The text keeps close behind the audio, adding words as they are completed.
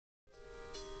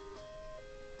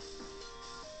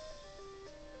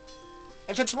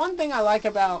If it's one thing I like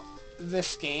about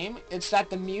this game, it's that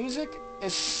the music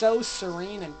is so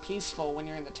serene and peaceful when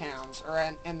you're in the towns, or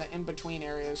in the in-between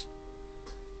areas.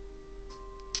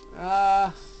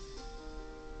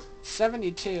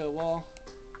 72, well...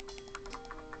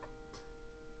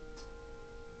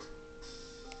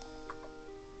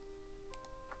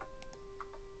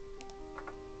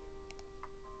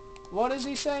 What does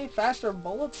he say? Faster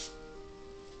bullets?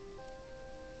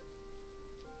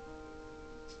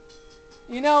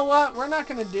 You know what? We're not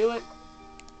gonna do it.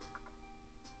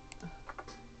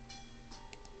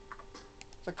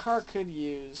 The car could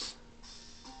use...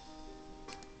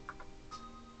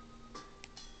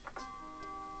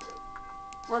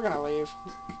 We're gonna leave.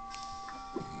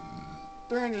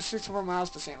 364 miles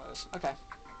to St. Louis. Okay.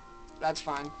 That's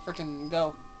fine. Frickin'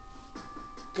 go.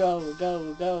 Go,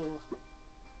 go, go.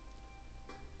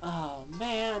 Oh,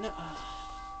 man.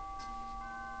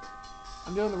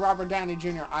 I'm doing the Robert Downey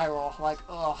Jr. eye roll. Like,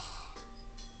 ugh.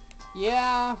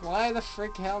 Yeah, why the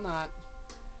frick hell not?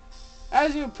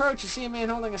 As you approach, you see a man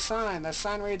holding a sign. The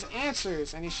sign reads,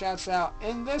 Answers, and he shouts out,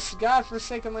 In this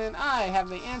godforsaken land, I have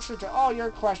the answer to all your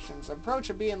questions.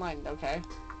 Approach and be enlightened, okay?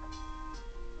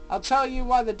 I'll tell you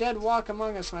why the dead walk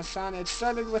among us, my son. It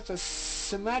started with the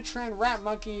Sumatran rat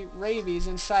monkey rabies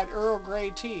inside Earl Grey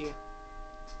tea.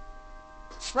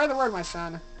 Spread the word, my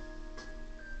son.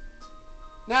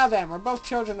 Now then, we're both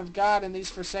children of God in these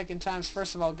forsaken times.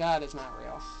 First of all, God is not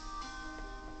real.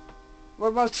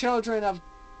 We're both children of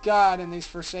God in these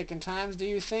forsaken times. Do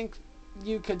you think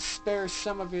you could spare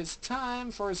some of his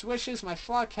time for his wishes? My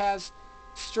flock has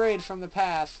strayed from the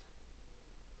path.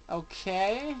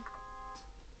 Okay.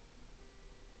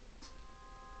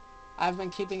 I've been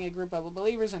keeping a group of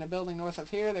believers in a building north of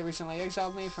here. They recently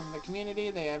exiled me from the community.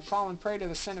 They have fallen prey to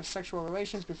the sin of sexual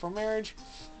relations before marriage.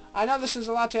 I know this is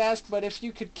a lot to ask, but if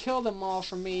you could kill them all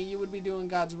for me, you would be doing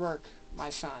God's work, my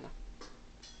son.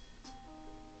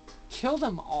 Kill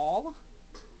them all?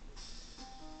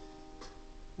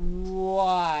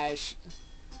 Why?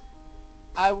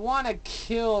 I want to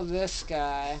kill this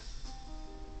guy.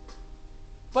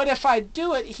 But if I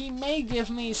do it, he may give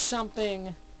me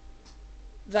something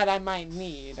that I might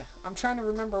need. I'm trying to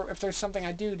remember if there's something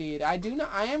I do need. I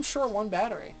am short one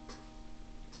battery.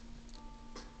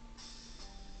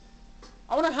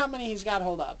 I wonder how many he's got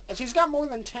hold up. If he's got more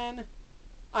than 10,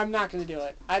 I'm not going to do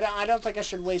it. I don't think I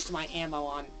should waste my ammo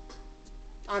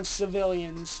on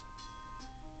civilians.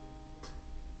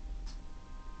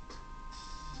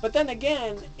 But then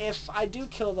again, if I do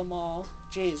kill them all,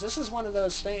 geez, this is one of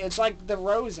those things. It's like the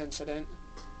Rose incident,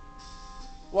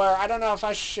 where I don't know if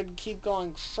I should keep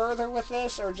going further with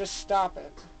this or just stop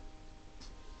it.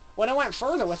 When I went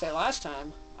further with it last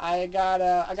time, I got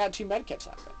 2 medkits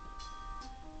out of it.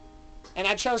 And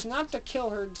I chose not to kill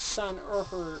her son or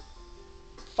her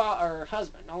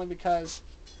husband, only because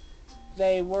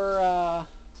they were,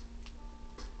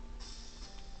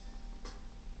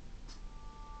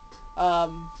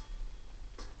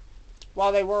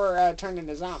 while they were turned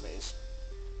into zombies.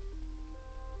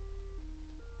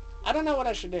 I don't know what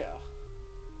I should do.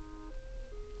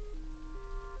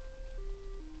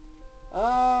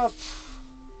 I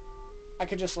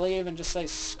could just leave and just say,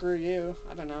 screw you.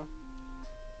 I don't know.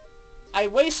 I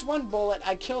waste 1 bullet,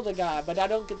 I kill the guy, but I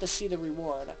don't get to see the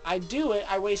reward. I do it,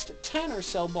 I waste 10 or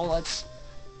so bullets,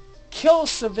 kill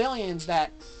civilians that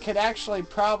could actually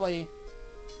probably...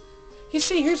 You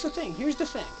see, here's the thing.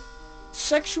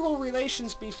 Sexual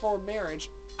relations before marriage,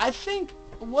 I think,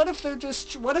 what if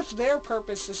their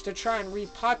purpose is to try and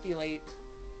repopulate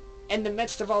in the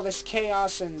midst of all this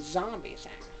chaos and zombie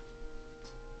thing?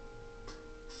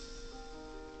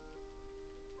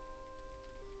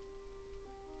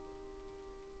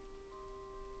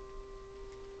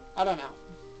 I don't know.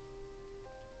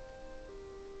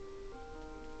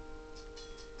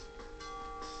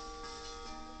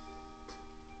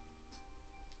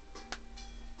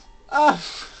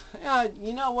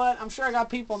 You know what? I'm sure I got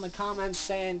people in the comments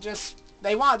saying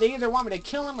they either want me to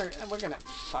kill him or we're gonna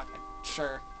fuck it.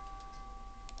 Sure.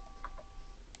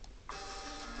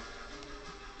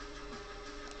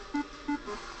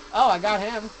 Oh, I got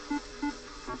him.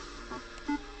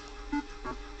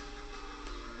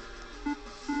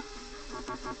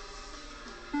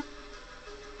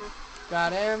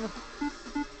 Got him.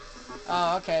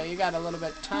 Oh, okay, you got a little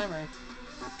bit timer.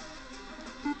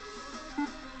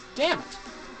 Damn it!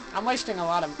 I'm wasting a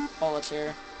lot of bullets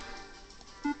here.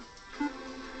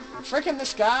 Frickin'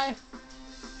 this guy.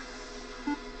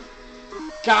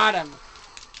 Got him.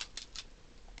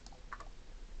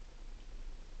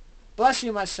 Bless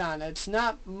you, my son. It's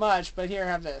not much, but here,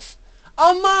 have this.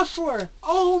 A muffler!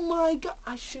 Oh my god!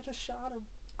 I should have shot him.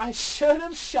 I should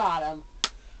have shot him.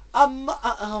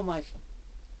 Oh my...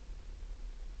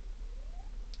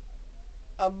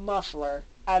 A muffler,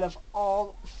 out of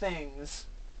all things.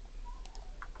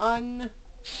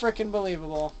 Unfrickin'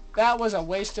 believable. That was a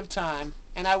waste of time.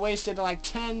 And I wasted like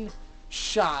 10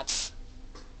 shots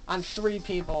on 3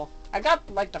 people. I got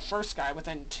like the first guy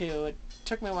within 2. It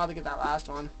took me a while to get that last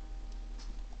one.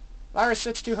 Lyra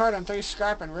sits too hard on 3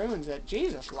 scrap and ruins it.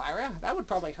 Jesus, Lyra, that would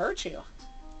probably hurt you.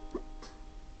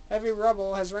 Heavy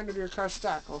rubble has rendered your car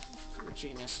stuck. Oh, you're a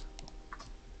genius.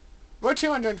 We're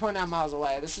 229 miles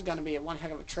away. This is going to be one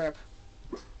heck of a trip.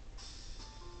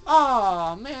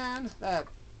 Oh man, that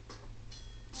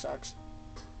sucks.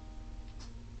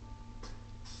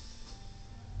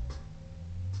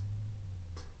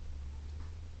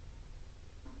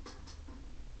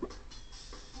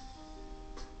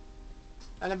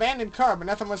 An abandoned car, but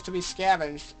nothing was to be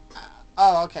scavenged.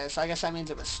 Oh, okay, so I guess that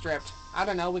means it was stripped. I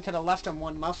don't know, we could have left them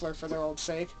one muffler for their old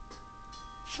sake.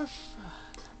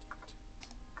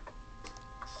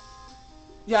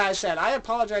 Yeah, I said, I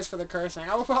apologize for the cursing.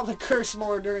 I will probably curse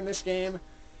more during this game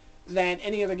than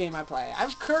any other game I play.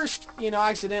 I've cursed, you know,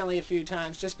 accidentally a few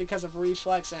times just because of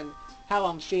reflex and how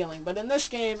I'm feeling. But in this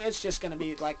game, it's just going to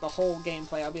be like the whole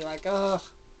gameplay. I'll be like, ugh,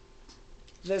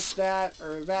 this, that,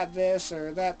 or that, this,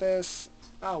 or that, this.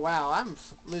 Oh, wow, I'm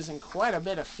losing quite a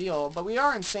bit of fuel. But we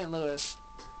are in St. Louis.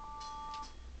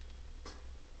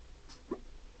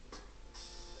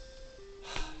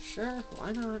 Sure,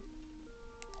 why not?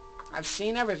 I've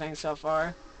seen everything so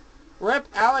far. Rip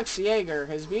Alex Yeager.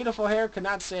 His beautiful hair could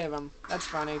not save him. That's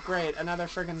funny. Great, another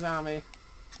freaking zombie.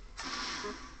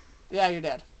 Yeah, you're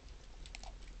dead.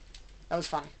 That was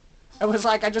funny. It was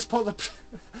like I just pulled the...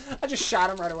 I just shot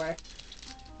him right away.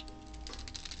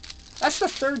 That's the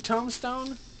 3rd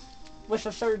tombstone with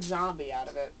the 3rd zombie out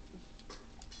of it.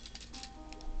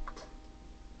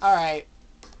 Alright.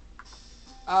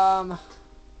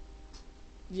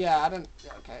 Yeah, I don't...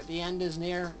 Okay, the end is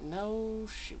near. No,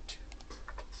 shoot.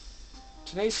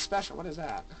 Today's special. What is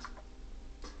that?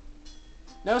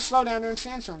 No slowdown during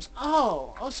sandstorms.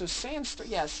 Oh, so sandstorm.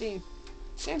 Yeah, see,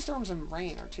 sandstorms and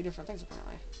rain are 2 different things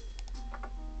apparently.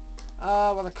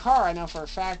 Well, the car I know for a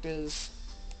fact is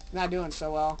not doing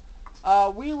so well.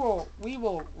 We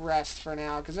will rest for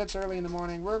now because it's early in the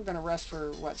morning. We're gonna rest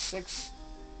for what 6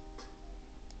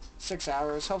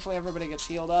 hours. Hopefully everybody gets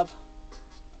healed up.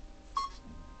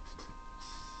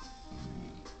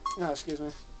 No, excuse me.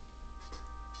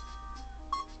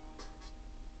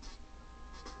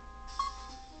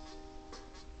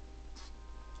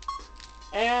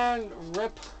 And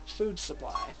rip food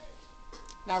supply.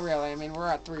 Not really. I mean, we're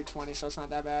at 320, so it's not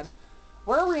that bad.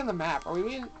 Where are we in the map? Are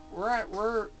we?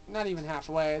 We're not even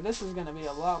halfway. This is going to be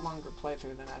a lot longer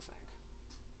playthrough than I think.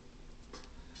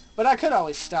 But I could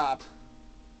always stop.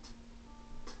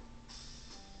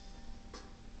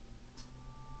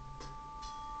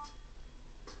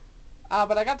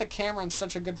 But I got the camera in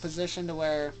such a good position to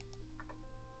where...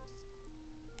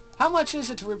 How much is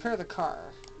it to repair the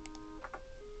car?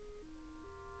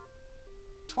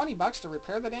 $20 to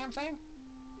repair the damn thing?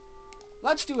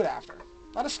 Let's do it after.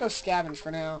 Let us go scavenge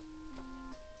for now.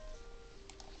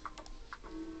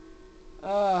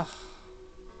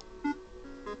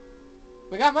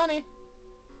 We got money!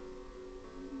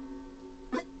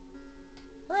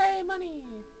 Hooray, money!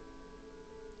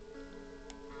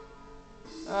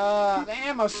 The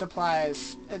ammo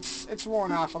supplies, it's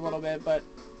worn off a little bit, but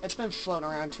it's been floating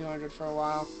around 200 for a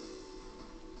while.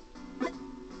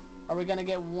 Are we gonna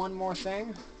get one more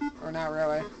thing? Or not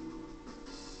really?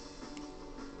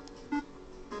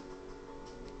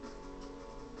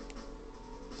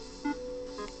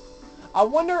 I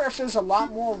wonder if there's a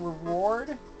lot more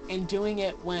reward in doing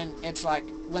it when it's like,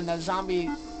 when the zombie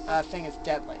thing is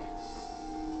deadly.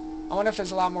 I wonder if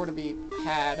there's a lot more to be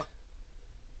had.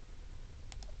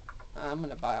 I'm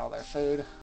gonna buy all their food.